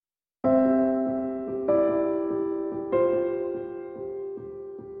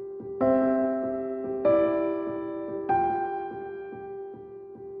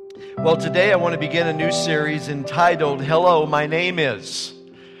Well, today I want to begin a new series entitled, Hello, My Name Is.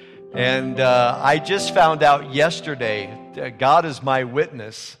 And I just found out yesterday, God is my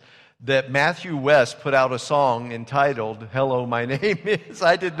witness, that Matthew West put out a song entitled, Hello, My Name Is.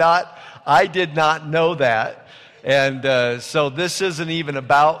 I did not know that. And so this isn't even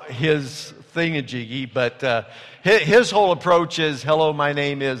about his thingamajiggy, but his whole approach is, hello, my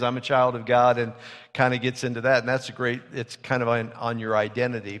name is, I'm a child of God, and kind of gets into that. And that's it's kind of on your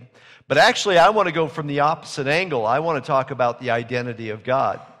identity. But actually, I want to go from the opposite angle. I want to talk about the identity of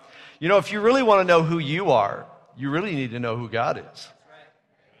God. You know, if you really want to know who you are, you really need to know who God is.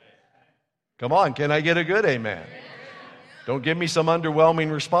 Come on, can I get a good amen? Don't give me some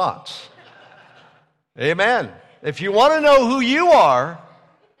underwhelming response. Amen. If you want to know who you are,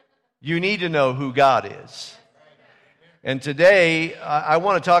 you need to know who God is. And today, I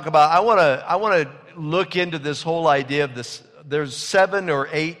want to talk about, I want to look into this whole idea of this. There's 7 or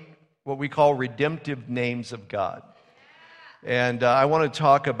 8 what we call redemptive names of God. And I want to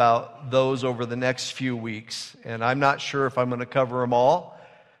talk about those over the next few weeks. And I'm not sure if I'm going to cover them all,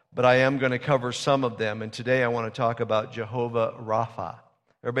 but I am going to cover some of them. And today I want to talk about Jehovah Rapha.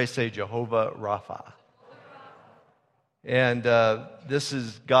 Everybody say Jehovah Rapha. And this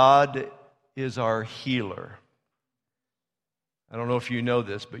is God is our healer. I don't know if you know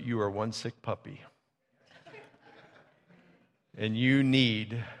this, but you are one sick puppy. And you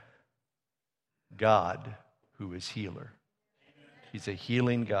need God who is healer. He's a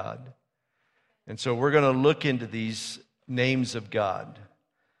healing God. And so we're going to look into these names of God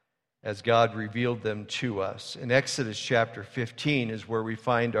as God revealed them to us. In Exodus chapter 15 is where we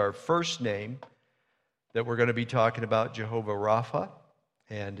find our first name that we're going to be talking about, Jehovah Rapha.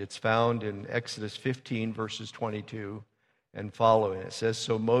 And it's found in Exodus 15 verses 22 and following. It says,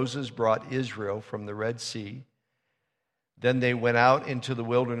 So Moses brought Israel from the Red Sea. Then they went out into the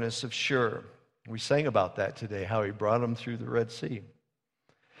wilderness of Shur. We sang about that today, how he brought them through the Red Sea.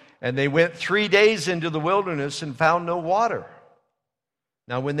 And they went 3 days into the wilderness and found no water.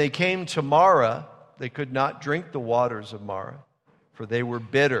 Now when they came to Marah, they could not drink the waters of Marah, for they were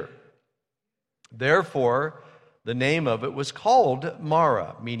bitter. Therefore, the name of it was called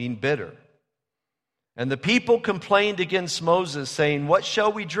Marah, meaning bitter. And the people complained against Moses, saying, What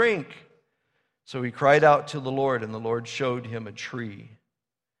shall we drink? So he cried out to the Lord, and the Lord showed him a tree.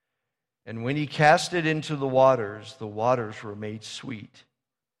 And when he cast it into the waters were made sweet.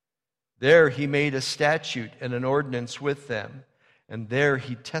 There he made a statute and an ordinance with them, and there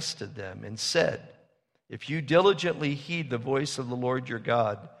he tested them and said, If you diligently heed the voice of the Lord your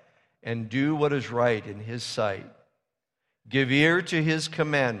God and do what is right in his sight, give ear to his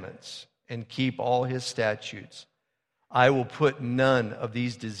commandments and keep all his statutes, I will put none of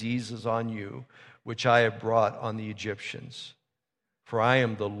these diseases on you, which I have brought on the Egyptians. For I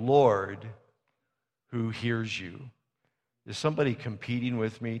am the Lord who hears you. Is somebody competing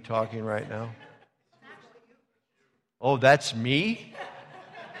with me talking right now? Oh, that's me?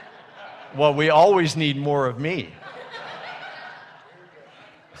 Well, we always need more of me.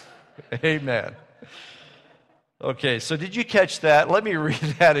 Amen. Okay, so did you catch that? Let me read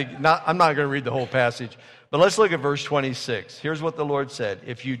that. I'm not going to read the whole passage, but let's look at verse 26. Here's what the Lord said.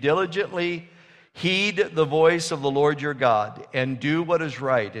 If you diligently heed the voice of the Lord your God and do what is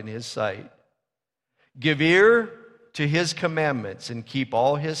right in his sight, give ear to his commandments and keep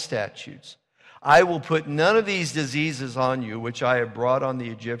all his statutes, I will put none of these diseases on you which I have brought on the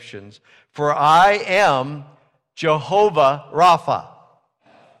Egyptians, for I am Jehovah Rapha.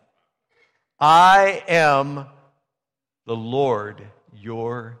 I am the Lord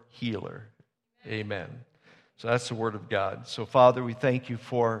your healer. Amen. So that's the word of God. So Father, we thank you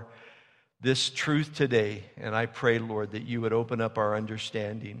for this truth today, and I pray, Lord, that you would open up our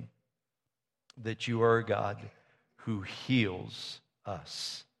understanding that you are a God who heals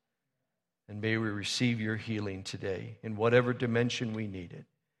us. And may we receive your healing today in whatever dimension we need it.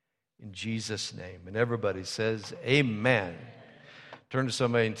 In Jesus' name. And everybody says, Amen. Turn to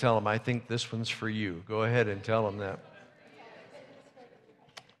somebody and tell them, I think this one's for you. Go ahead and tell them that.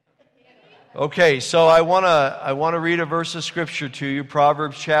 Okay, so I want to read a verse of Scripture to you.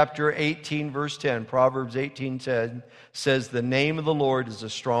 Proverbs chapter 18, verse 10. Proverbs 18:10 says, The name of the Lord is a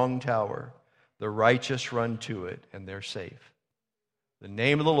strong tower. The righteous run to it, and they're safe. The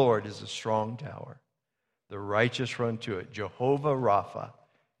name of the Lord is a strong tower. The righteous run to it. Jehovah Rapha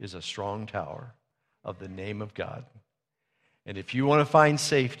is a strong tower of the name of God. And if you want to find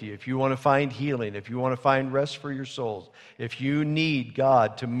safety, if you want to find healing, if you want to find rest for your souls, if you need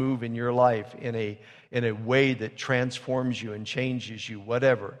God to move in your life in a way that transforms you and changes you,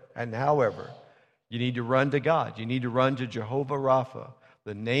 whatever and however, you need to run to God. You need to run to Jehovah Rapha,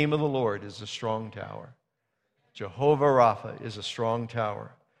 The name of the Lord is a strong tower. Jehovah Rapha is a strong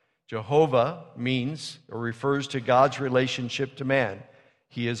tower. Jehovah means or refers to God's relationship to man.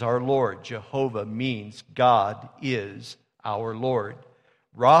 He is our Lord. Jehovah means God is our Lord.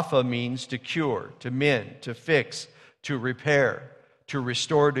 Rapha means to cure, to mend, to fix, to repair, to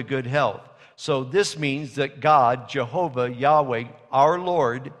restore to good health. So this means that God, Jehovah, Yahweh, our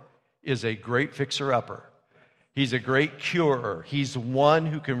Lord, is a great fixer-upper. He's a great curer. He's one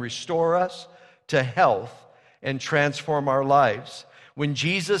who can restore us to health and transform our lives. When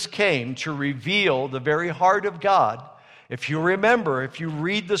Jesus came to reveal the very heart of God, if you remember, if you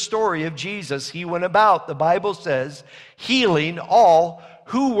read the story of Jesus, he went about, the Bible says, healing all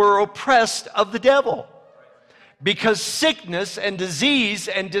who were oppressed of the devil. Because sickness and disease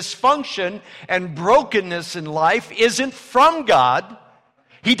and dysfunction and brokenness in life isn't from God.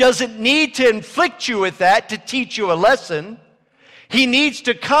 He doesn't need to inflict you with that to teach you a lesson. He needs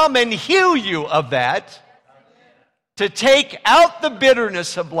to come and heal you of that, to take out the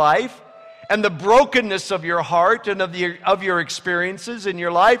bitterness of life and the brokenness of your heart and of your experiences in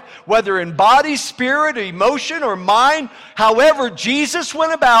your life, whether in body, spirit, emotion, or mind. However, Jesus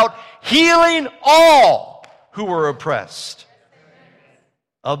went about healing all who were oppressed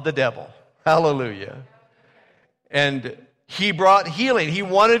of the devil. Hallelujah. And he brought healing. He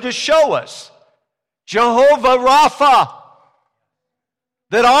wanted to show us, Jehovah Rapha,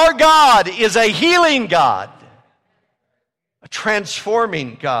 that our God is a healing God, a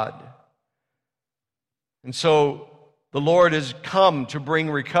transforming God. And so the Lord has come to bring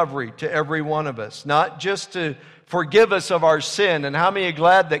recovery to every one of us, not just to forgive us of our sin. And how many are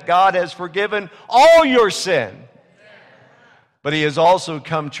glad that God has forgiven all your sin? But he has also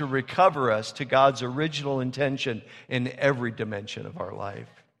come to recover us to God's original intention in every dimension of our life.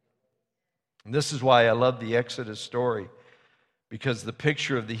 And this is why I love the Exodus story, because the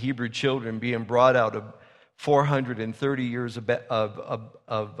picture of the Hebrew children being brought out of 430 years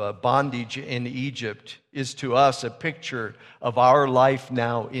of bondage in Egypt is to us a picture of our life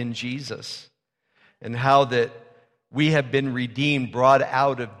now in Jesus, and how that we have been redeemed, brought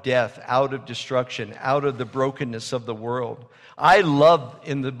out of death, out of destruction, out of the brokenness of the world. I love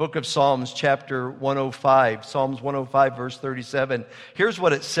in the book of Psalms, chapter 105, Psalms 105, verse 37. Here's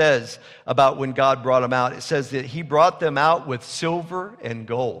what it says about when God brought them out. It says that he brought them out with silver and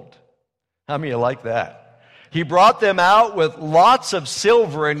gold. How many of you like that? He brought them out with lots of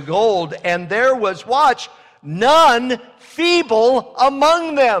silver and gold, and there was, watch, none feeble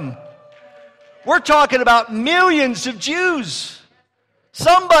among them. We're talking about millions of Jews.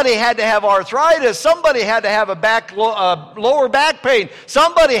 Somebody had to have arthritis. Somebody had to have a lower back pain.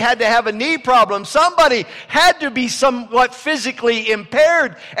 Somebody had to have a knee problem. Somebody had to be somewhat physically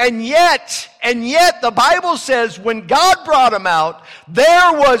impaired. And yet, the Bible says when God brought them out,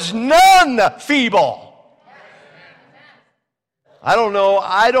 there was none feeble. I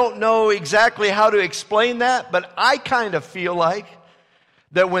don't know exactly how to explain that, but I kind of feel like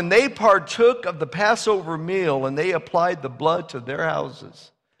that when they partook of the Passover meal and they applied the blood to their houses,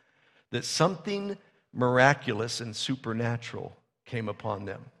 that something miraculous and supernatural came upon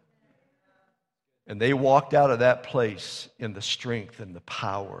them. And they walked out of that place in the strength and the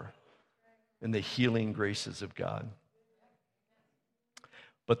power and the healing graces of God.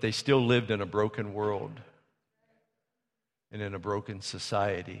 But they still lived in a broken world and in a broken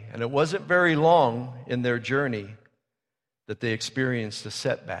society. And it wasn't very long in their journey that they experienced a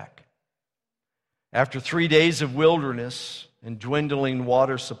setback. After 3 days of wilderness and dwindling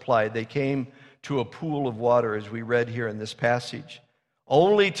water supply, they came to a pool of water, as we read here in this passage,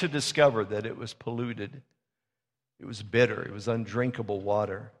 only to discover that it was polluted. It was bitter. It was undrinkable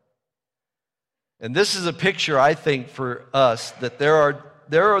water. And this is a picture, I think, for us, that there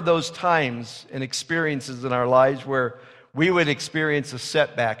are those times and experiences in our lives where we would experience a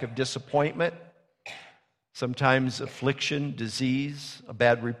setback of disappointment, sometimes affliction, disease, a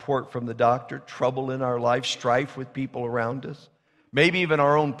bad report from the doctor, trouble in our life, strife with people around us, maybe even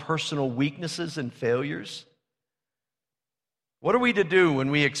our own personal weaknesses and failures. What are we to do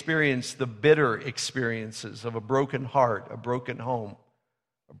when we experience the bitter experiences of a broken heart, a broken home,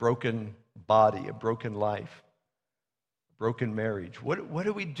 a broken body, a broken life, a broken marriage? What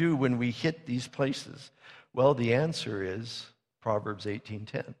do we do when we hit these places? Well, the answer is Proverbs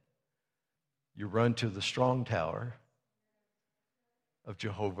 18:10. You run to the strong tower of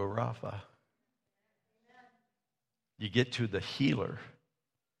Jehovah Rapha. You get to the healer.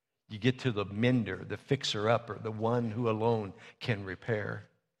 You get to the mender, the fixer-upper, the one who alone can repair.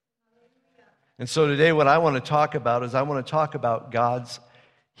 And so today what I want to talk about is I want to talk about God's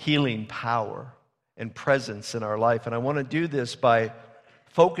healing power and presence in our life. And I want to do this by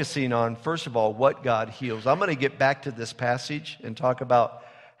focusing on, first of all, what God heals. I'm going to get back to this passage and talk about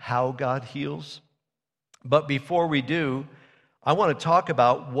how God heals. But before we do, I want to talk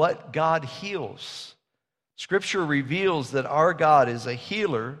about what God heals. Scripture reveals that our God is a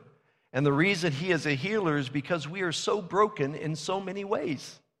healer, and the reason He is a healer is because we are so broken in so many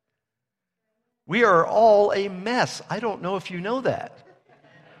ways. We are all a mess. I don't know if you know that.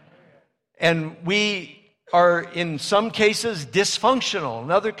 And we are, in some cases, dysfunctional.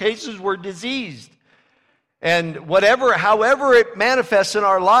 In other cases, we're diseased. And however it manifests in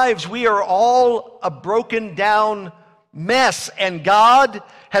our lives, we are all a broken down mess. And God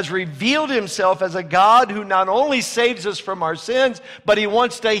has revealed Himself as a God who not only saves us from our sins, but He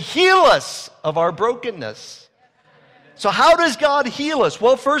wants to heal us of our brokenness. So how does God heal us?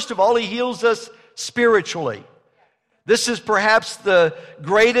 Well, first of all, He heals us spiritually. This is perhaps the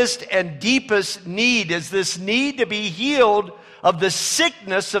greatest and deepest need, is this need to be healed of the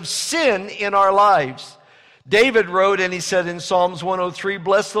sickness of sin in our lives. David wrote, and he said in Psalms 103,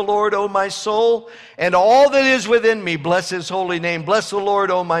 "Bless the Lord, O my soul, and all that is within me. Bless His holy name. Bless the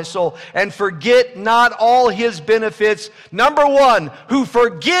Lord, O my soul, and forget not all His benefits." Number one, who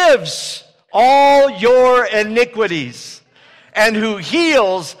forgives all your iniquities and who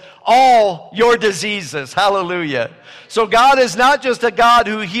heals all your diseases. Hallelujah. So God is not just a God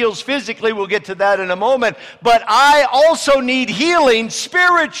who heals physically. We'll get to that in a moment. But I also need healing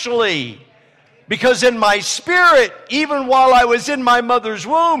spiritually. Because in my spirit, even while I was in my mother's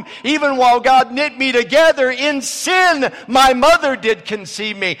womb, even while God knit me together in sin, my mother did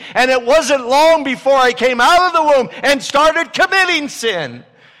conceive me. And it wasn't long before I came out of the womb and started committing sin.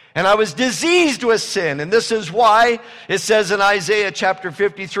 And I was diseased with sin. And this is why it says in Isaiah chapter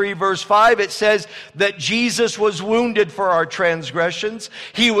 53, verse 5, it says that Jesus was wounded for our transgressions.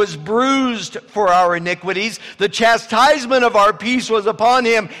 He was bruised for our iniquities. The chastisement of our peace was upon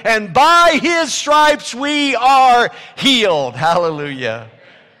Him. And by His stripes we are healed. Hallelujah.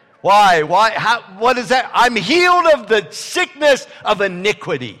 Why? What is that? I'm healed of the sickness of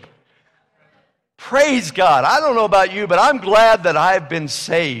iniquity. Praise God. I don't know about you, but I'm glad that I've been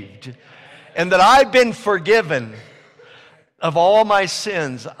saved and that I've been forgiven of all my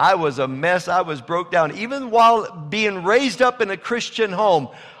sins. I was a mess. I was broke down. Even while being raised up in a Christian home,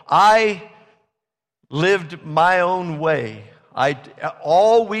 I lived my own way.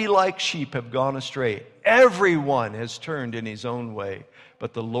 All we like sheep have gone astray. Everyone has turned in his own way,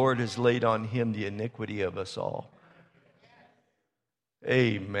 but the Lord has laid on Him the iniquity of us all.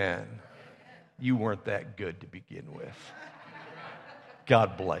 Amen. You weren't that good to begin with.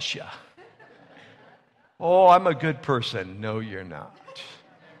 God bless you. Oh, I'm a good person. No, you're not.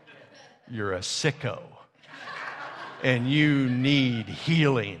 You're a sicko. And you need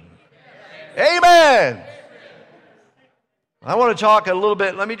healing. Amen. I want to talk a little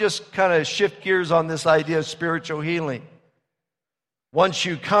bit. Let me just kind of shift gears on this idea of spiritual healing. Once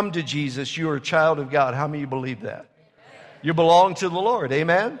you come to Jesus, you are a child of God. How many of you believe that? You belong to the Lord.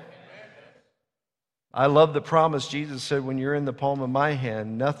 Amen? I love the promise. Jesus said, when you're in the palm of my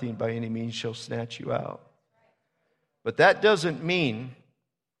hand, nothing by any means shall snatch you out. But that doesn't mean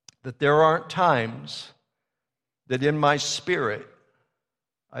that there aren't times that in my spirit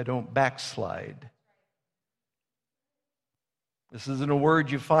I don't backslide. This isn't a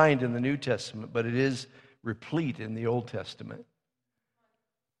word you find in the New Testament, but it is replete in the Old Testament.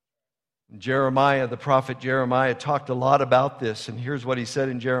 Jeremiah, the prophet Jeremiah, talked a lot about this, and here's what he said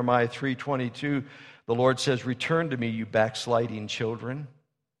in Jeremiah 3:22. The Lord says, "Return to me, you backsliding children."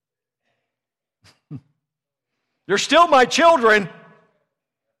 You're still my children.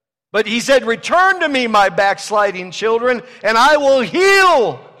 But He said, "Return to me, my backsliding children, and I will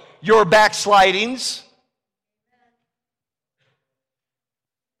heal your backslidings."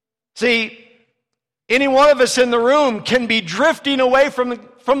 See, any one of us in the room can be drifting away from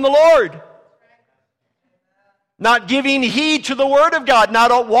the Lord. Not giving heed to the Word of God,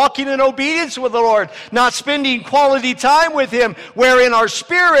 not walking in obedience with the Lord, not spending quality time with Him, where in our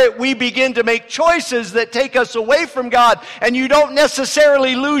spirit we begin to make choices that take us away from God. And you don't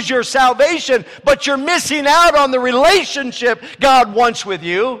necessarily lose your salvation, but you're missing out on the relationship God wants with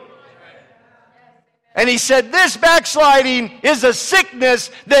you. And He said this backsliding is a sickness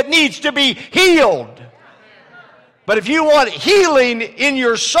that needs to be healed. But if you want healing in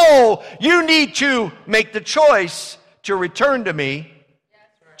your soul, you need to make the choice to return to me,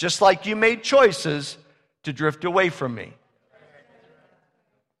 just like you made choices to drift away from me.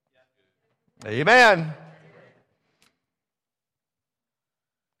 Amen.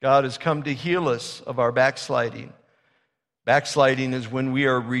 God has come to heal us of our backsliding. Backsliding is when we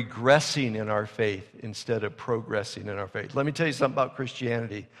are regressing in our faith instead of progressing in our faith. Let me tell you something about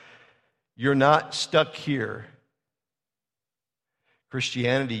Christianity. You're not stuck here.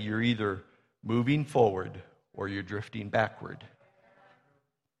 Christianity, you're either moving forward or you're drifting backward.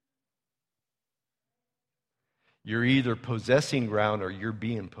 You're either possessing ground or you're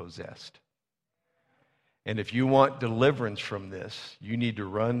being possessed. And if you want deliverance from this, you need to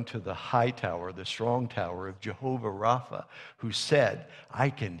run to the high tower, the strong tower of Jehovah Rapha, who said, I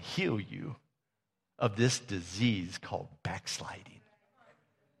can heal you of this disease called backsliding.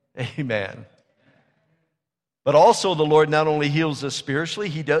 Amen. But also the Lord not only heals us spiritually,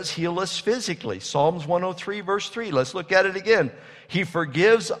 He does heal us physically. Psalms 103 verse 3. Let's look at it again. He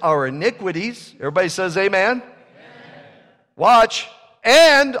forgives our iniquities. Everybody says amen. Amen. Watch.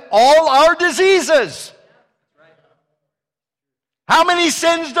 And all our diseases. How many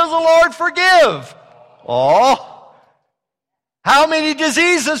sins does the Lord forgive? Oh. How many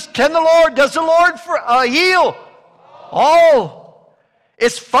diseases does the Lord heal? All.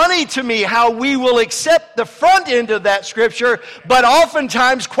 It's funny to me how we will accept the front end of that scripture, but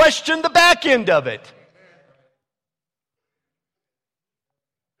oftentimes question the back end of it.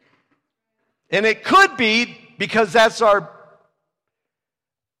 And it could be because that's our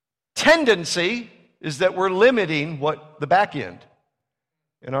tendency, is that we're limiting the back end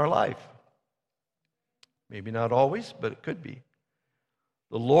in our life. Maybe not always, but it could be.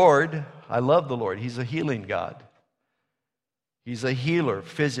 The Lord, I love the Lord. He's a healing God. He's a healer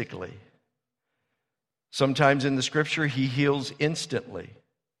physically. Sometimes in the scripture, He heals instantly.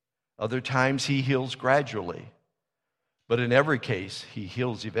 Other times, He heals gradually. But in every case, He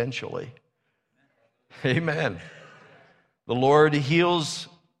heals eventually. Amen. The Lord heals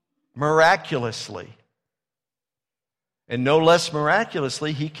miraculously. And no less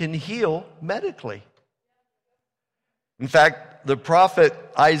miraculously, He can heal medically. In fact, the prophet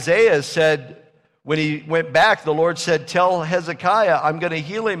Isaiah said, when he went back, the Lord said, tell Hezekiah, I'm going to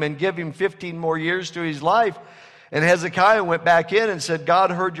heal him and give him 15 more years to his life. And Hezekiah went back in and said,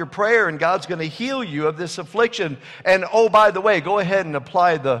 God heard your prayer and God's going to heal you of this affliction. And oh, by the way, go ahead and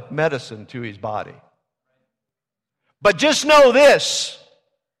apply the medicine to his body. But just know this,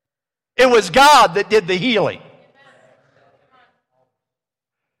 it was God that did the healing.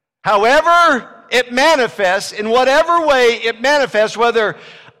 However it manifests, in whatever way it manifests, whether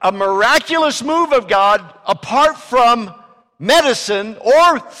a miraculous move of God apart from medicine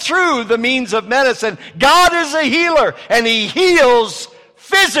or through the means of medicine, God is a healer and He heals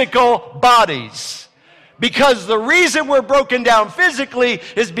physical bodies. Because the reason we're broken down physically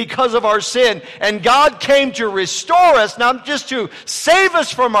is because of our sin. And God came to restore us, not just to save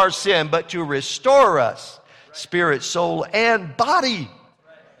us from our sin, but to restore us, spirit, soul, and body.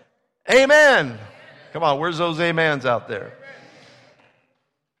 Amen. Come on, where's those amens out there?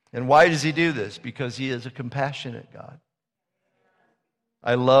 And why does He do this? Because He is a compassionate God.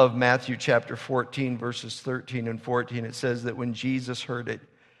 I love Matthew chapter 14, verses 13 and 14. It says that when Jesus heard it,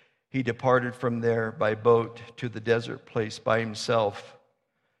 He departed from there by boat to the desert place by Himself.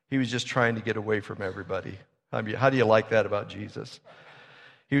 He was just trying to get away from everybody. How do you like that about Jesus?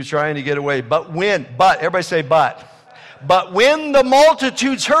 He was trying to get away. Everybody say but. But when the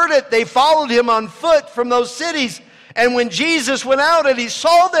multitudes heard it, they followed Him on foot from those cities. And when Jesus went out and He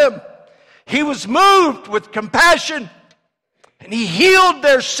saw them, He was moved with compassion and He healed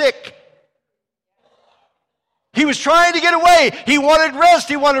their sick. He was trying to get away. He wanted rest.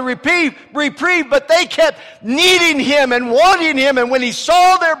 He wanted reprieve, but they kept needing Him and wanting Him. And when He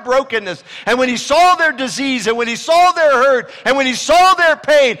saw their brokenness, and when He saw their disease, and when He saw their hurt, and when He saw their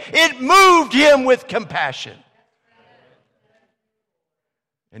pain, it moved Him with compassion.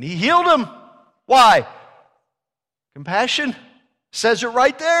 And He healed them. Why? Compassion says it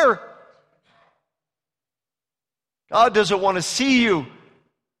right there. God doesn't want to see you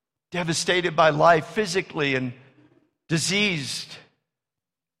devastated by life physically and diseased.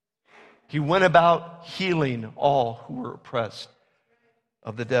 He went about healing all who were oppressed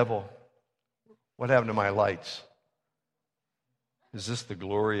of the devil. What happened to my lights? Is this the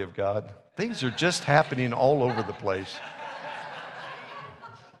glory of God? Things are just happening all over the place.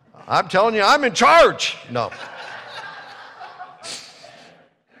 I'm telling you, I'm in charge. No.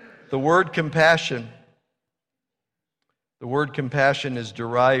 The word compassion is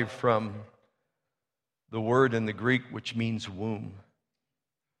derived from the word in the Greek which means womb.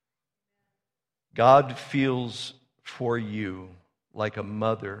 God feels for you like a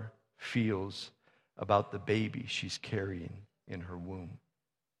mother feels about the baby she's carrying in her womb.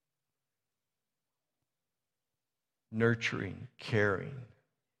 Nurturing, caring,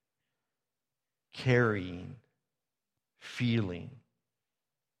 carrying, feeling,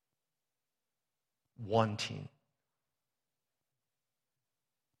 wanting.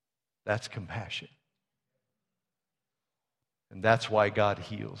 That's compassion. And that's why God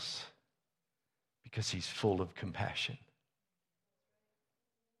heals, because he's full of compassion.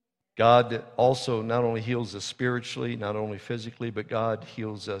 God also not only heals us spiritually, not only physically, but God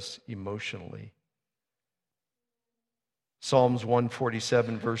heals us emotionally. Psalms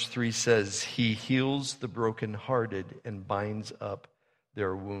 147 verse 3 says, he heals the brokenhearted and binds up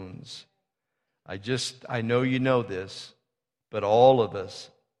their wounds. I know you know this, but all of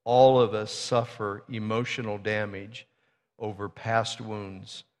us suffer emotional damage over past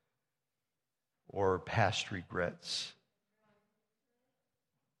wounds or past regrets.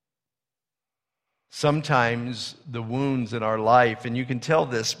 Sometimes the wounds in our life, and you can tell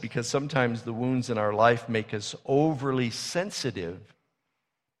this because sometimes the wounds in our life make us overly sensitive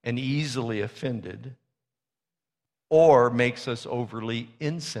and easily offended, or makes us overly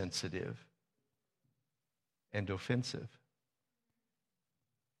insensitive and offensive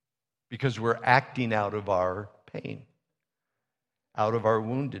because we're acting out of our pain, out of our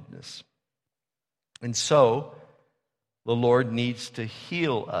woundedness. And so the Lord needs to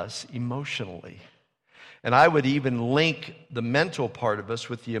heal us emotionally. And I would even link the mental part of us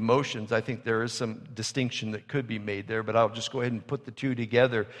with the emotions. I think there is some distinction that could be made there, but I'll just go ahead and put the two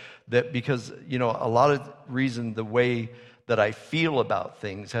together. That because, a lot of reason the way that I feel about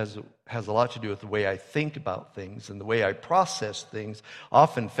things has a lot to do with the way I think about things, and the way I process things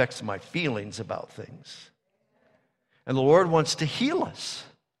often affects my feelings about things. And the Lord wants to heal us.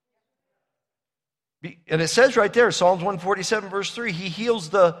 And it says right there, Psalms 147 verse 3, he heals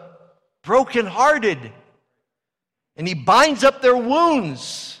the brokenhearted. And he binds up their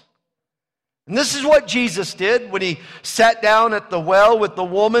wounds. And this is what Jesus did when he sat down at the well with the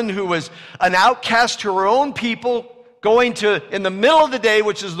woman who was an outcast to her own people, going to, in the middle of the day,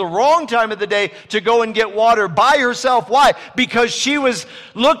 which is the wrong time of the day, to go and get water by herself. Why? Because she was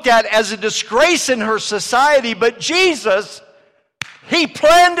looked at as a disgrace in her society. But Jesus, he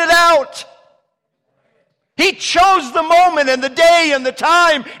planned it out. He chose the moment and the day and the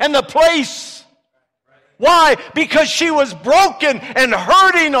time and the place. Why? Because she was broken and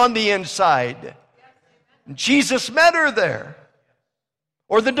hurting on the inside. And Jesus met her there.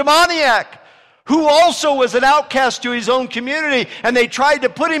 Or the demoniac, who also was an outcast to his own community, and they tried to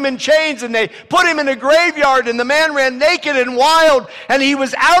put him in chains, and they put him in a graveyard, and the man ran naked and wild, and he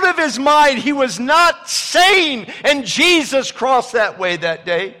was out of his mind. He was not sane. And Jesus crossed that way that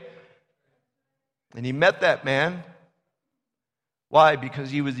day. And he met that man. Why? Because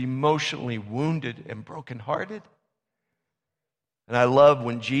he was emotionally wounded and brokenhearted. And I love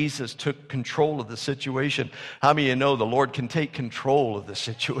when Jesus took control of the situation. How many of you know the Lord can take control of the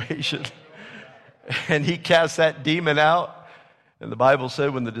situation? And he cast that demon out. And the Bible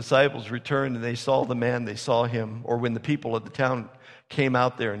said when the disciples returned and they saw the man, they saw him. Or when the people of the town came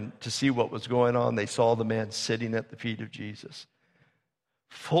out there and to see what was going on, they saw the man sitting at the feet of Jesus,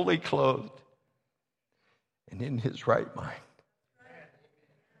 fully clothed and in his right mind.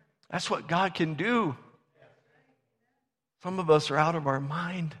 That's what God can do. Some of us are out of our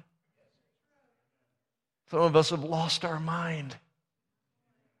mind. Some of us have lost our mind.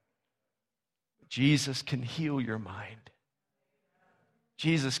 Jesus can heal your mind.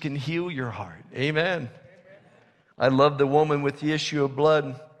 Jesus can heal your heart. Amen. I love the woman with the issue of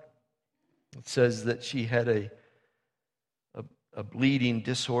blood. It says that she had a bleeding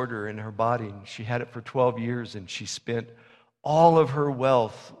disorder in her body. She had it for 12 years, and she spent all of her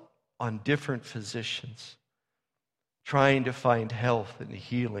wealth on different physicians, trying to find health and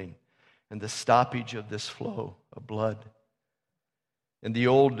healing and the stoppage of this flow of blood. And the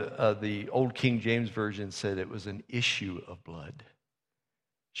old King James Version said it was an issue of blood.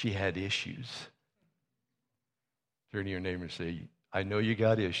 She had issues. Turn to your neighbor and say, I know you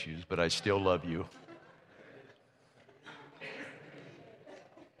got issues, but I still love you.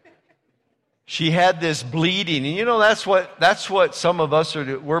 She had this bleeding, and that's what some of us are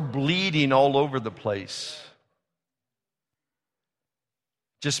doing. We're bleeding all over the place.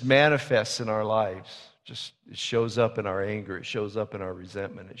 Just manifests in our lives. It shows up in our anger. It shows up in our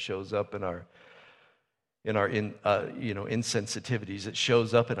resentment. It shows up in our insensitivities. It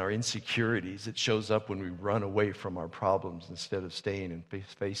shows up in our insecurities. It shows up when we run away from our problems instead of staying and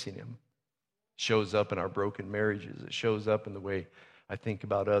facing them. It shows up in our broken marriages. It shows up in the way I think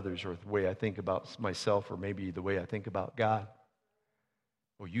about others, or the way I think about myself, or maybe the way I think about God.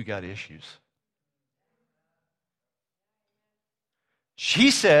 Well, you got issues.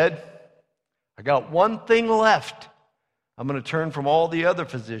 She said, I got one thing left. I'm going to turn from all the other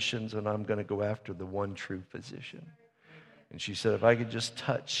physicians, and I'm going to go after the one true physician. And she said, if I could just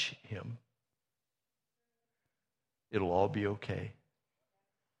touch him, it'll all be okay.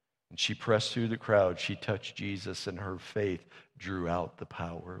 And she pressed through the crowd. She touched Jesus, and her faith drew out the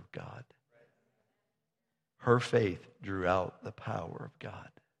power of God. Her faith drew out the power of God.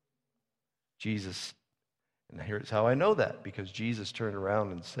 Jesus, and here's how I know that, because Jesus turned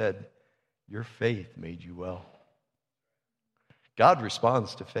around and said, your faith made you well. God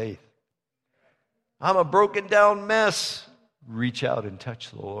responds to faith. I'm a broken down mess. Reach out and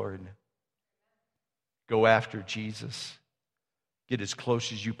touch the Lord. Go after Jesus. Get as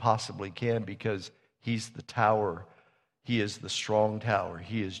close as you possibly can, because he's the tower. He is the strong tower.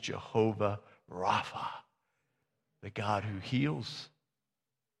 He is Jehovah Rapha, the God who heals.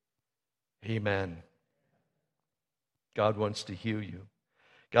 Amen. God wants to heal you.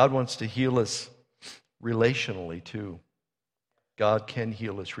 God wants to heal us relationally too. God can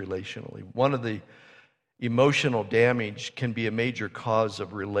heal us relationally. One of the emotional damage can be a major cause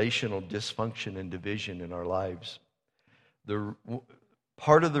of relational dysfunction and division in our lives.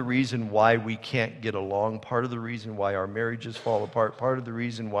 Part of the reason why we can't get along, part of the reason why our marriages fall apart, part of the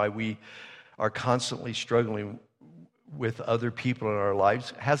reason why we are constantly struggling with other people in our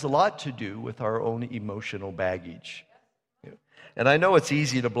lives has a lot to do with our own emotional baggage. And I know it's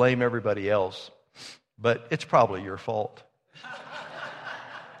easy to blame everybody else, but it's probably your fault.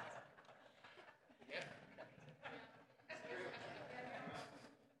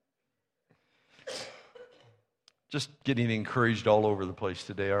 Just getting encouraged all over the place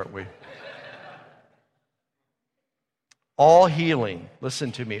today, aren't we? All healing,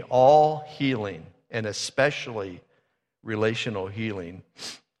 listen to me, all healing, and especially relational healing,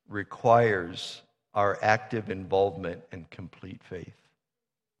 requires our active involvement and complete faith.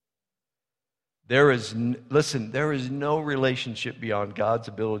 There is no relationship beyond God's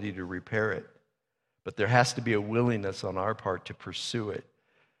ability to repair it, but there has to be a willingness on our part to pursue it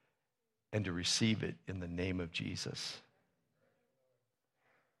and to receive it in the name of Jesus.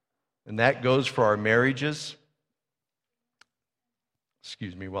 And that goes for our marriages.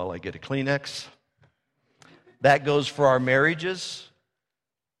 Excuse me while I get a Kleenex. That goes for our marriages.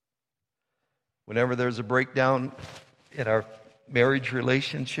 Whenever there's a breakdown in our marriage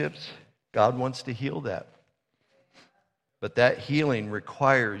relationships, God wants to heal that. But that healing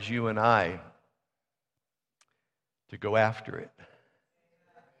requires you and I to go after it.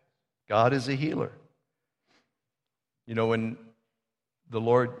 God is a healer. You know, when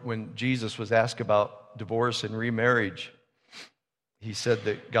Jesus was asked about divorce and remarriage, he said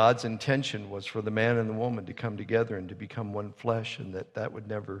that God's intention was for the man and the woman to come together and to become one flesh, and that would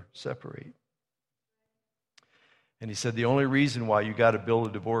never separate. And he said the only reason why you got a bill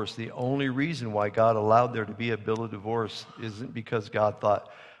of divorce, the only reason why God allowed there to be a bill of divorce isn't because God thought,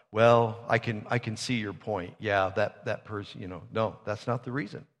 well, I can see your point. Yeah, that person, no, that's not the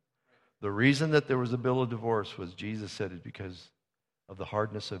reason. The reason that there was a bill of divorce was Jesus said it because of the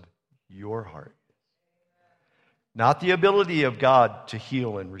hardness of your heart. Not the ability of God to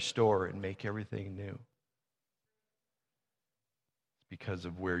heal and restore and make everything new. It's because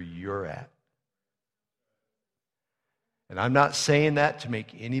of where you're at. And I'm not saying that to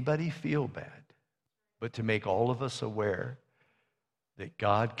make anybody feel bad, but to make all of us aware that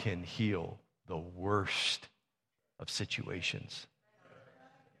God can heal the worst of situations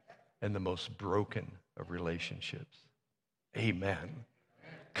and the most broken of relationships. Amen.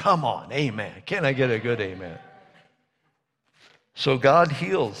 Come on, amen. Can I get a good amen? So God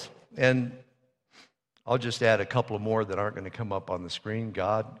heals. And I'll just add a couple of more that aren't going to come up on the screen.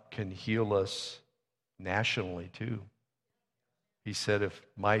 God can heal us nationally too. He said, if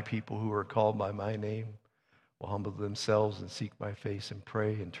my people who are called by my name will humble themselves and seek my face and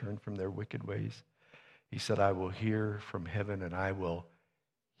pray and turn from their wicked ways, he said, I will hear from heaven and I will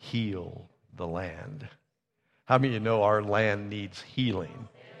heal the land. How many of you know our land needs healing?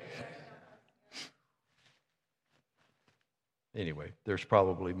 Anyway, there's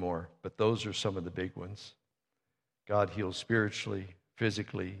probably more, but those are some of the big ones. God heals spiritually,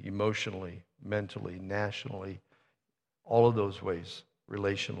 physically, emotionally, mentally, nationally, all of those ways,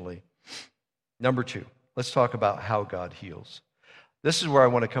 relationally. Number 2, let's talk about how God heals. This is where I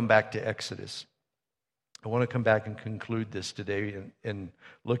want to come back to Exodus. I want to come back and conclude this today in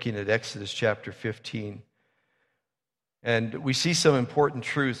looking at Exodus chapter 15. And we see some important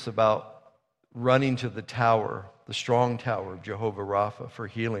truths about running to the tower, the strong tower of Jehovah Rapha for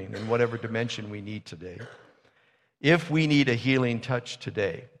healing in whatever dimension we need today. If we need a healing touch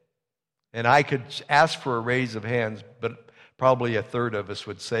today, and I could ask for a raise of hands, but probably a third of us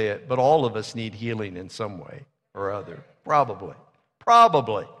would say it, but all of us need healing in some way or other. Probably.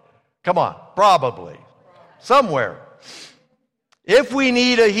 Come on, probably. Somewhere. If we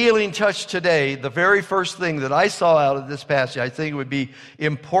need a healing touch today, the very first thing that I saw out of this passage, I think it would be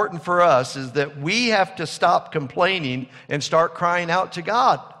important for us, is that we have to stop complaining and start crying out to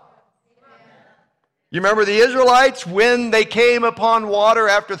God. You remember the Israelites when they came upon water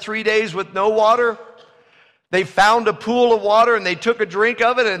after 3 days with no water? They found a pool of water and they took a drink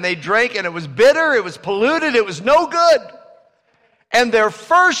of it and they drank, and it was bitter, it was polluted, it was no good. And their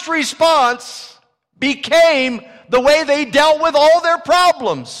first response became the way they dealt with all their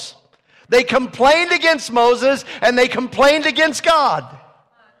problems. They complained against Moses and they complained against God.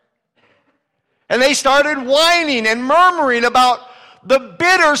 And they started whining and murmuring about the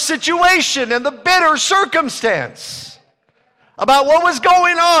bitter situation and the bitter circumstance, about what was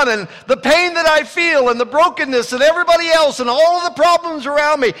going on and the pain that I feel and the brokenness and everybody else and all of the problems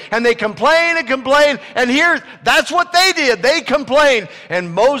around me. And they complain and complain. And here, that's what they did. They complained.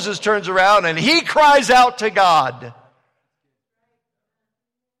 And Moses turns around and he cries out to God.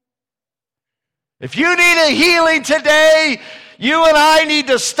 If you need a healing today, you and I need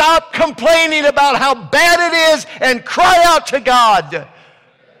to stop complaining about how bad it is and cry out to God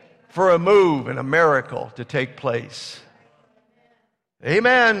for a move and a miracle to take place.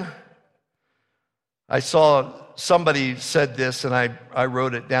 Amen. I saw somebody said this and I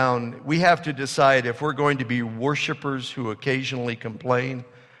wrote it down. We have to decide if we're going to be worshipers who occasionally complain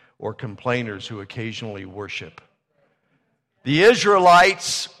or complainers who occasionally worship. The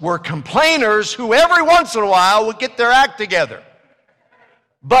Israelites were complainers who every once in a while would get their act together.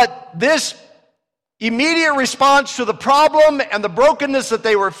 But this immediate response to the problem and the brokenness that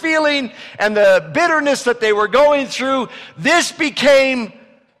they were feeling and the bitterness that they were going through, this became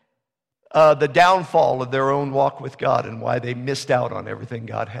the downfall of their own walk with God and why they missed out on everything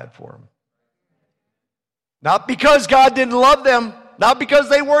God had for them. Not because God didn't love them, not because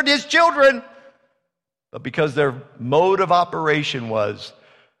they weren't His children, but because their mode of operation was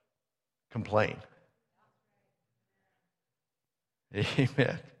complain.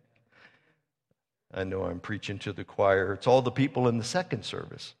 Amen. I know I'm preaching to the choir. It's all the people in the second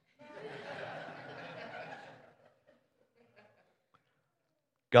service.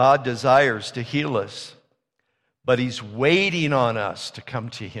 God desires to heal us, but He's waiting on us to come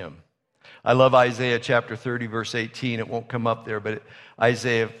to Him. I love Isaiah chapter 30, verse 18. It won't come up there, but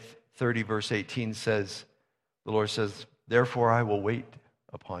Isaiah 30, verse 18 says, the Lord says, therefore I will wait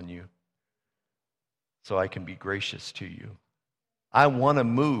upon you so I can be gracious to you. I want to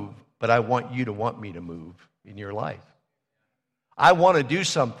move, but I want you to want me to move in your life. I want to do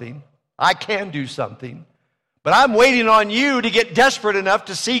something. I can do something. But I'm waiting on you to get desperate enough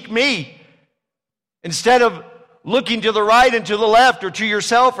to seek me. Instead of looking to the right and to the left or to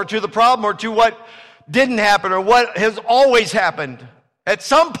yourself or to the problem or to what didn't happen or what has always happened. At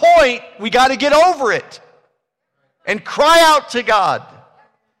some point, we got to get over it and cry out to God.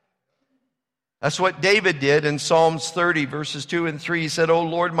 That's what David did in Psalms 30, verses 2 and 3. He said, O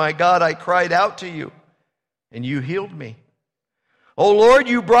Lord my God, I cried out to you, and you healed me. O Lord,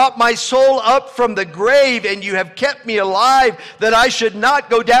 you brought my soul up from the grave, and you have kept me alive, that I should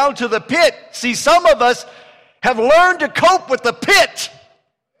not go down to the pit. See, some of us have learned to cope with the pit.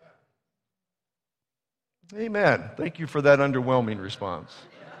 Amen. Thank you for that underwhelming response.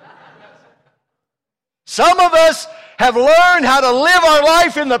 Some of us have learned how to live our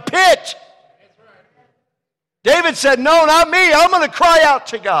life in the pit. David said, no, not me. I'm going to cry out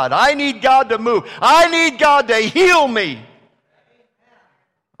to God. I need God to move. I need God to heal me.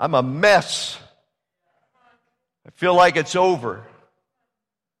 I'm a mess. I feel like it's over.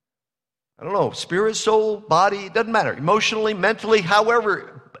 I don't know, spirit, soul, body, it doesn't matter. Emotionally, mentally,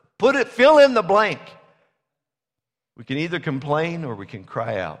 however, fill in the blank. We can either complain or we can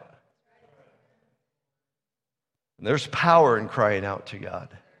cry out. And there's power in crying out to God.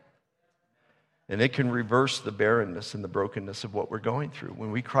 And it can reverse the barrenness and the brokenness of what we're going through.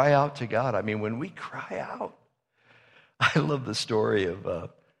 When we cry out to God, when we cry out, I love the story of,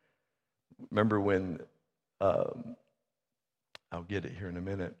 remember when, I'll get it here in a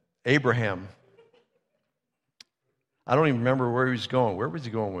minute, Abraham, I don't even remember where he was going. Where was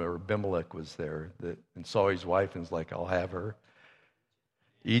he going where Abimelech was there and saw his wife and was like, I'll have her?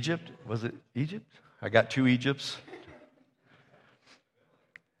 Egypt? Was it Egypt? I got two Egypts.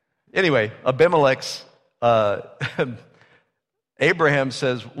 Anyway, Abimelech's, Abraham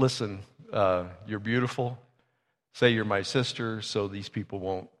says, listen, you're beautiful. Say you're my sister so these people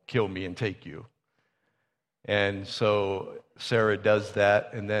won't kill me and take you. And so Sarah does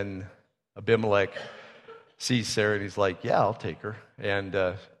that, and then Abimelech sees Sarah and he's like, yeah, I'll take her. And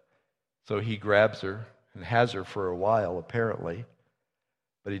so he grabs her and has her for a while, apparently.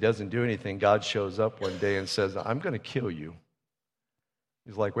 But he doesn't do anything. God shows up one day and says, I'm going to kill you.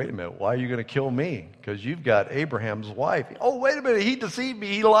 He's like, wait a minute, why are you going to kill me? Because you've got Abraham's wife. Oh, wait a minute, he deceived me,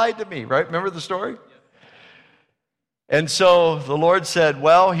 he lied to me, right? Remember the story? And so the Lord said,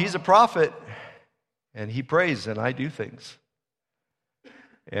 well, he's a prophet, and he prays, and I do things.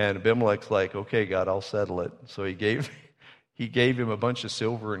 And Abimelech's like, okay, God, I'll settle it. So he gave him a bunch of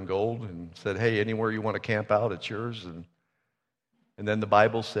silver and gold and said, hey, anywhere you want to camp out, it's yours. And then the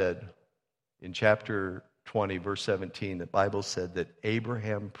Bible said, in chapter 20, verse 17, the Bible said that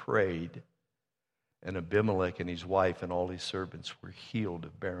Abraham prayed, and Abimelech and his wife and all his servants were healed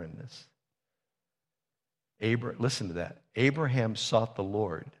of barrenness. Listen to that. Abraham sought the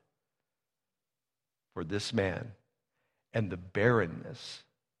Lord for this man, and the barrenness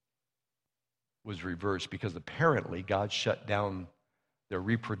was reversed because apparently God shut down their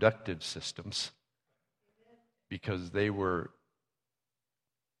reproductive systems because they were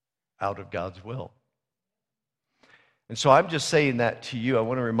out of God's will. And so I'm just saying that to you. I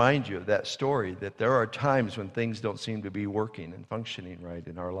want to remind you of that story, that there are times when things don't seem to be working and functioning right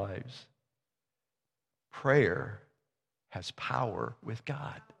in our lives. Prayer has power with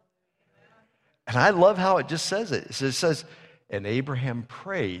God. And I love how it just says it. It says, and Abraham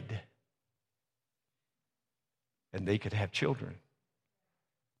prayed, and they could have children.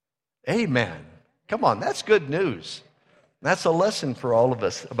 Amen. Come on, that's good news. That's a lesson for all of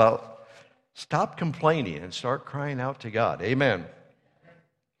us about stop complaining and start crying out to God. Amen.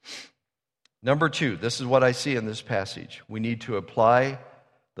 Number 2, this is what I see in this passage. We need to apply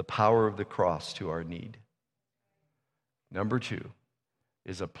the power of the cross to our need. Number 2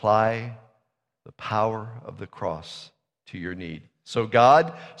 is apply the power of the cross to your need. So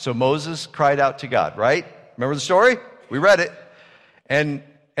Moses cried out to God, right? Remember the story? We read it. And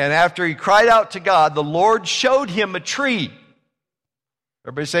after he cried out to God, the Lord showed him a tree.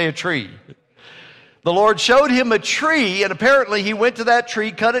 Everybody say a tree. The Lord showed him a tree, and apparently he went to that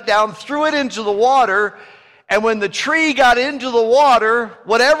tree, cut it down, threw it into the water, and when the tree got into the water,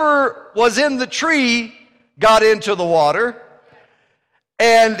 whatever was in the tree got into the water,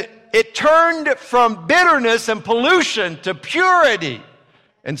 and it turned from bitterness and pollution to purity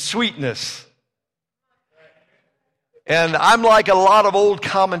and sweetness. And I'm like a lot of old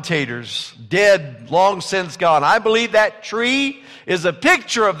commentators, dead, long since gone. I believe that tree is a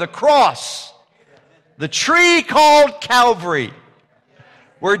picture of the cross, the tree called Calvary,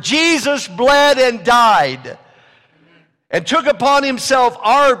 where Jesus bled and died and took upon himself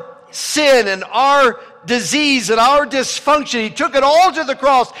our sin and our disease and our dysfunction. He took it all to the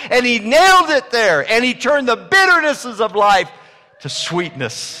cross and he nailed it there, and he turned the bitternesses of life to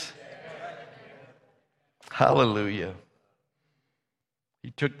sweetness. Hallelujah. He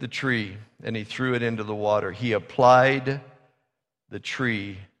took the tree and he threw it into the water. He applied the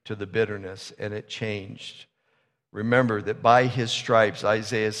tree to the bitterness and it changed. Remember that by his stripes,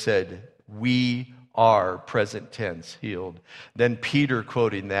 Isaiah said, we are, present tense, healed. Then Peter,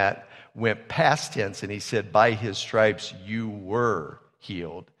 quoting that, went past tense and he said, by his stripes you were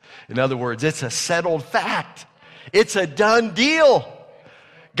healed. In other words, it's a settled fact. It's a done deal.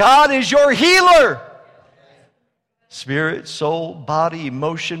 God is your healer. Spirit, soul, body,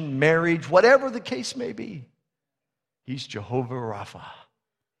 emotion, marriage, whatever the case may be. He's Jehovah Rapha.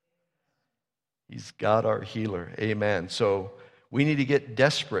 He's God our healer. Amen. So we need to get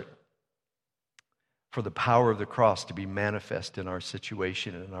desperate for the power of the cross to be manifest in our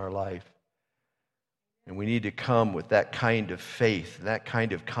situation and in our life. And we need to come with that kind of faith, that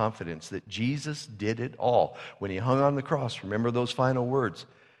kind of confidence that Jesus did it all. When he hung on the cross, remember those final words,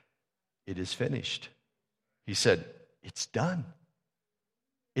 it is finished. He said, it's done.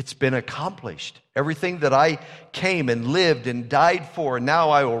 It's been accomplished. Everything that I came and lived and died for, and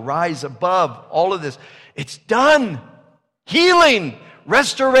now I will rise above all of this. It's done. Healing,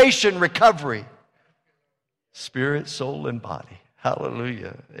 restoration, recovery. Spirit, soul, and body.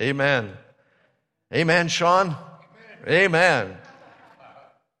 Hallelujah. Amen. Amen, Sean. Amen.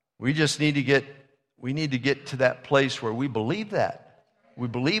 We just need to get to that place where we believe that. We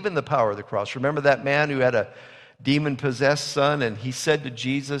believe in the power of the cross. Remember that man who had a demon-possessed son, and he said to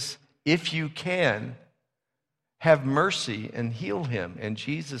Jesus, if you can, have mercy and heal him. And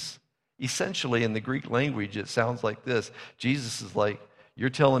Jesus, essentially in the Greek language, it sounds like this. Jesus is like, you're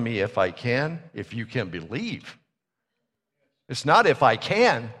telling me if you can believe. It's not if I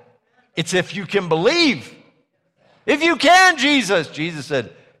can, it's if you can believe. If you can, Jesus. Jesus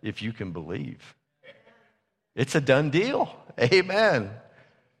said, if you can believe. It's a done deal. Amen.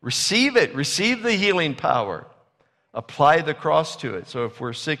 Receive it. Receive the healing power. Apply the cross to it. So if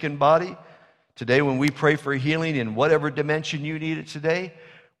we're sick in body, today when we pray for healing in whatever dimension you need it today,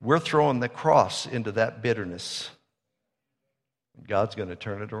 we're throwing the cross into that bitterness. God's going to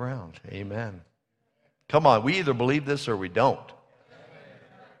turn it around. Amen. Come on, we either believe this or we don't.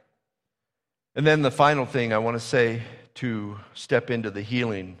 And then the final thing I want to say to step into the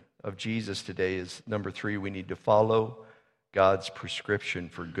healing of Jesus today is, number 3, we need to follow God's prescription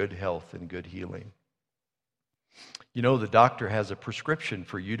for good health and good healing. You know, the doctor has a prescription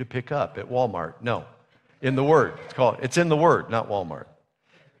for you to pick up at Walmart. No, in the Word. It's in the Word, not Walmart.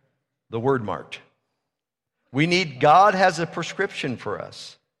 The Word Mart. God has a prescription for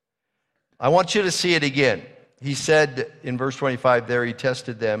us. I want you to see it again. He said in verse 25 there, he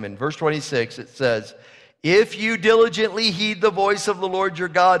tested them. In verse 26 it says, if you diligently heed the voice of the Lord your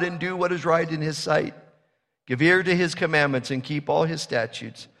God and do what is right in his sight, give ear to his commandments and keep all his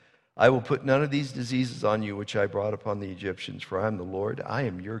statutes, I will put none of these diseases on you which I brought upon the Egyptians, for I am the Lord. I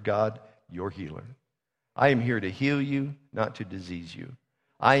am your God, your healer. I am here to heal you, not to disease you.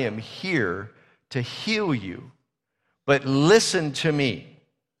 I am here to heal you. But listen to me.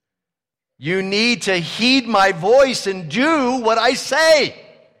 You need to heed my voice and do what I say.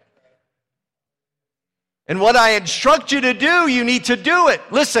 And what I instruct you to do, you need to do it.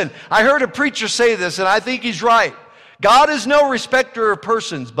 Listen, I heard a preacher say this, and I think he's right. God is no respecter of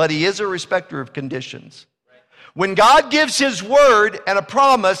persons, but he is a respecter of conditions. When God gives his word and a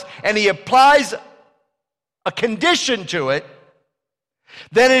promise, and he applies a condition to it,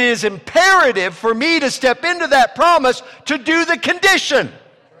 then it is imperative for me to step into that promise to do the condition.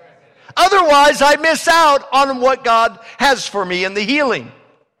 Otherwise, I miss out on what God has for me in the healing.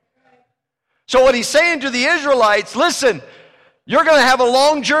 So what he's saying to the Israelites, listen, you're going to have a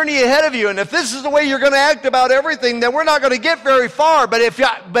long journey ahead of you, and if this is the way you're going to act about everything, then we're not going to get very far. But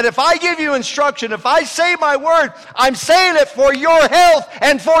if I give you instruction, if I say my word, I'm saying it for your health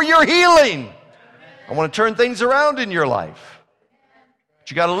and for your healing. I want to turn things around in your life. But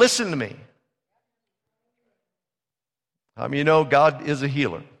you got to listen to me. How many of you know God is a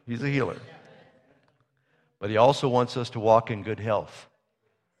healer? He's a healer. But he also wants us to walk in good health.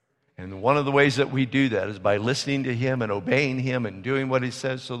 And one of the ways that we do that is by listening to him and obeying him and doing what he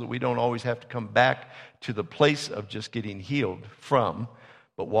says, so that we don't always have to come back to the place of just getting healed from,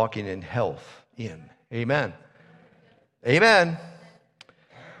 but walking in health in. Amen. Amen.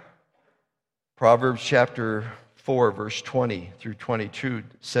 Proverbs chapter 4, verse 20 through 22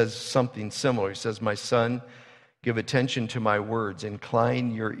 says something similar. He says, my son, give attention to my words.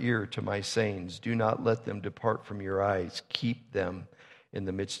 Incline your ear to my sayings. Do not let them depart from your eyes. Keep them in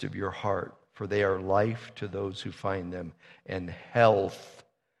the midst of your heart, for they are life to those who find them, and health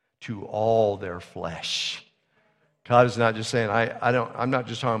to all their flesh. God is not just saying, I'm not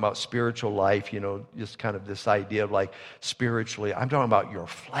just talking about spiritual life, just kind of this idea of like spiritually. I'm talking about your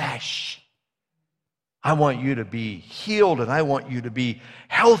flesh. I want you to be healed and I want you to be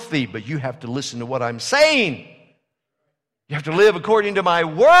healthy, but you have to listen to what I'm saying. You have to live according to my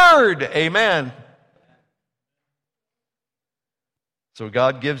word. Amen. So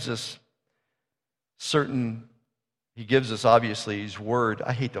God gives us he gives us obviously his word.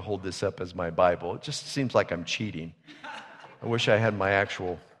 I hate to hold this up as my Bible. It just seems like I'm cheating. I wish I had my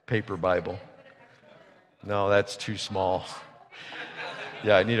actual paper Bible. No, that's too small.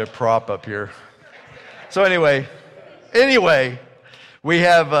 Yeah, I need a prop up here. So anyway, we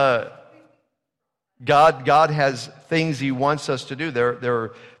have God has things he wants us to do.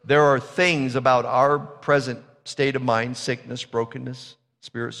 There are things about our present state of mind, sickness, brokenness,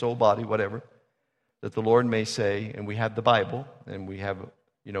 spirit, soul, body, whatever, that the Lord may say, and we have the Bible, and we have,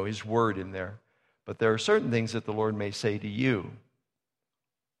 his word in there. But there are certain things that the Lord may say to you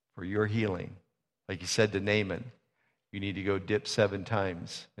for your healing. Like he said to Naaman, you need to go dip 7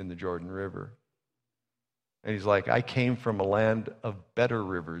 times in the Jordan River. And he's like, I came from a land of better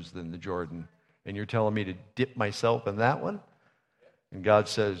rivers than the Jordan, and you're telling me to dip myself in that one? And God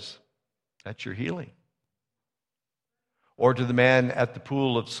says, that's your healing. Or to the man at the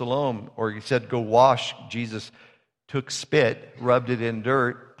pool of Siloam, or he said, go wash. Jesus took spit, rubbed it in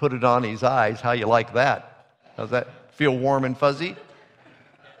dirt, put it on his eyes. How you like that? Does that feel warm and fuzzy?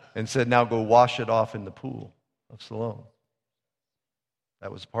 And said, now go wash it off in the pool of Siloam.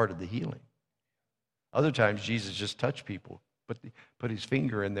 That was part of the healing. Other times, Jesus just touched people, put his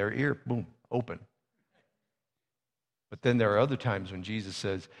finger in their ear, boom, open. But then there are other times when Jesus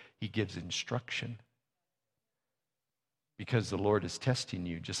says he gives instruction. Because the Lord is testing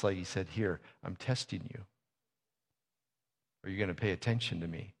you, just like he said here, I'm testing you. Are you going to pay attention to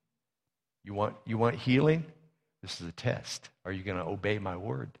me? You want healing? This is a test. Are you going to obey my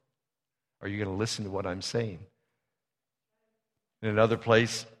word? Are you going to listen to what I'm saying? In another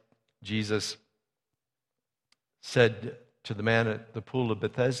place, Jesus said to the man at the pool of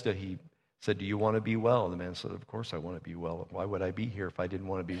Bethesda, he said, do you want to be well? And the man said, of course I want to be well. Why would I be here if I didn't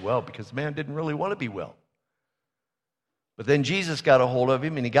want to be well? Because the man didn't really want to be well. But then Jesus got a hold of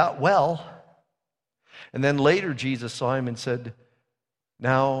him and he got well. And then later Jesus saw him and said,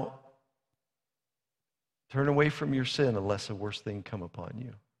 now turn away from your sin unless a worse thing come upon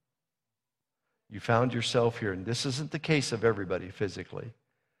you. You found yourself here, and this isn't the case of everybody physically,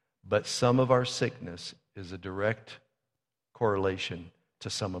 but some of our sickness is a direct correlation to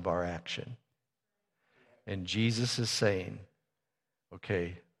some of our action. And Jesus is saying,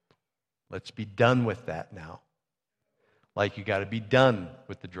 okay, let's be done with that now. Like you got to be done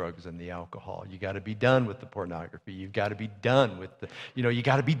with the drugs and the alcohol. You got to be done with the pornography. You've got to be done with the, you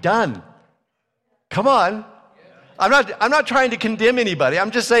got to be done. Come on. I'm not trying to condemn anybody.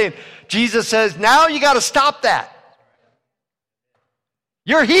 I'm just saying, Jesus says, now you got to stop that.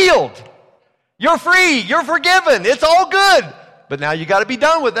 You're healed. You're free. You're forgiven. It's all good. But now you got to be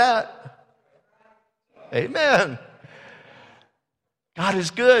done with that. Amen. God is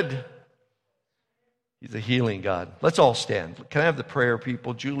good. He's a healing God. Let's all stand. Can I have the prayer,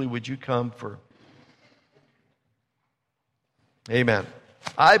 people? Julie, would you come for... Amen.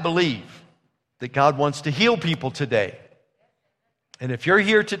 I believe that God wants to heal people today. And if you're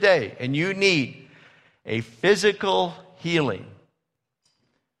here today and you need a physical healing,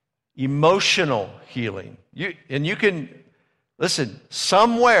 emotional healing, you can, listen,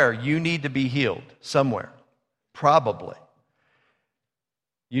 somewhere you need to be healed. Somewhere. Probably.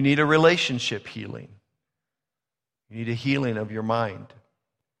 You need a relationship healing. You need a healing of your mind.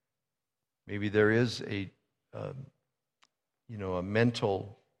 Maybe there is a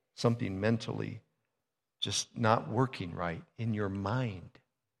mental, something mentally just not working right in your mind.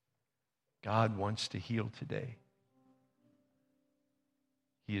 God wants to heal today.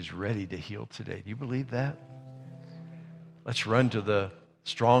 He is ready to heal today. Do you believe that? Let's run to the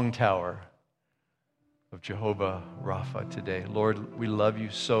strong tower of Jehovah Rapha today. Lord, we love you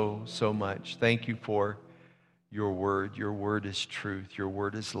so, so much. Thank you for your word. Your word is truth. Your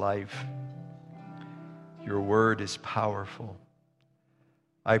word is life. Your word is powerful.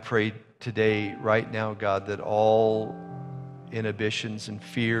 I pray today, right now, God, that all inhibitions and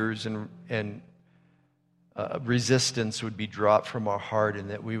fears and resistance would be dropped from our heart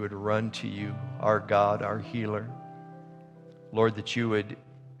and that we would run to you, our God, our healer. Lord, that you would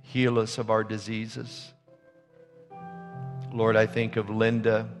heal us of our diseases. Lord, I think of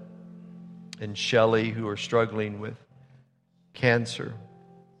Linda and Shelley who are struggling with cancer.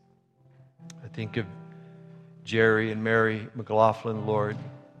 I think of Jerry and Mary McLaughlin, Lord.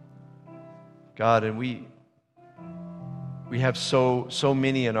 God, and we have so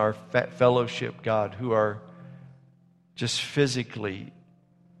many in our fellowship, God, who are just physically,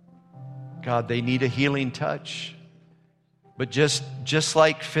 God, they need a healing touch. But just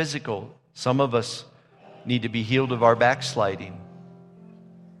like physical, some of us need to be healed of our backsliding.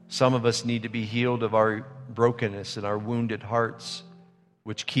 Some of us need to be healed of our brokenness and our wounded hearts,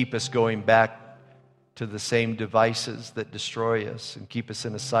 which keep us going back to the same devices that destroy us and keep us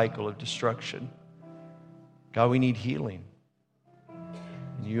in a cycle of destruction. God, we need healing.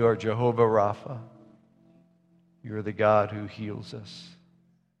 And you are Jehovah Rapha. You are the God who heals us.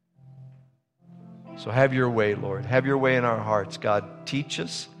 So have your way, Lord. Have your way in our hearts. God, teach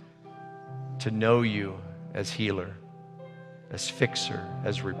us to know you as healer, as fixer,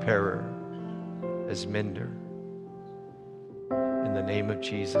 as repairer, as mender. In the name of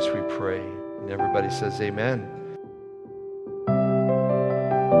Jesus we pray. And everybody says amen.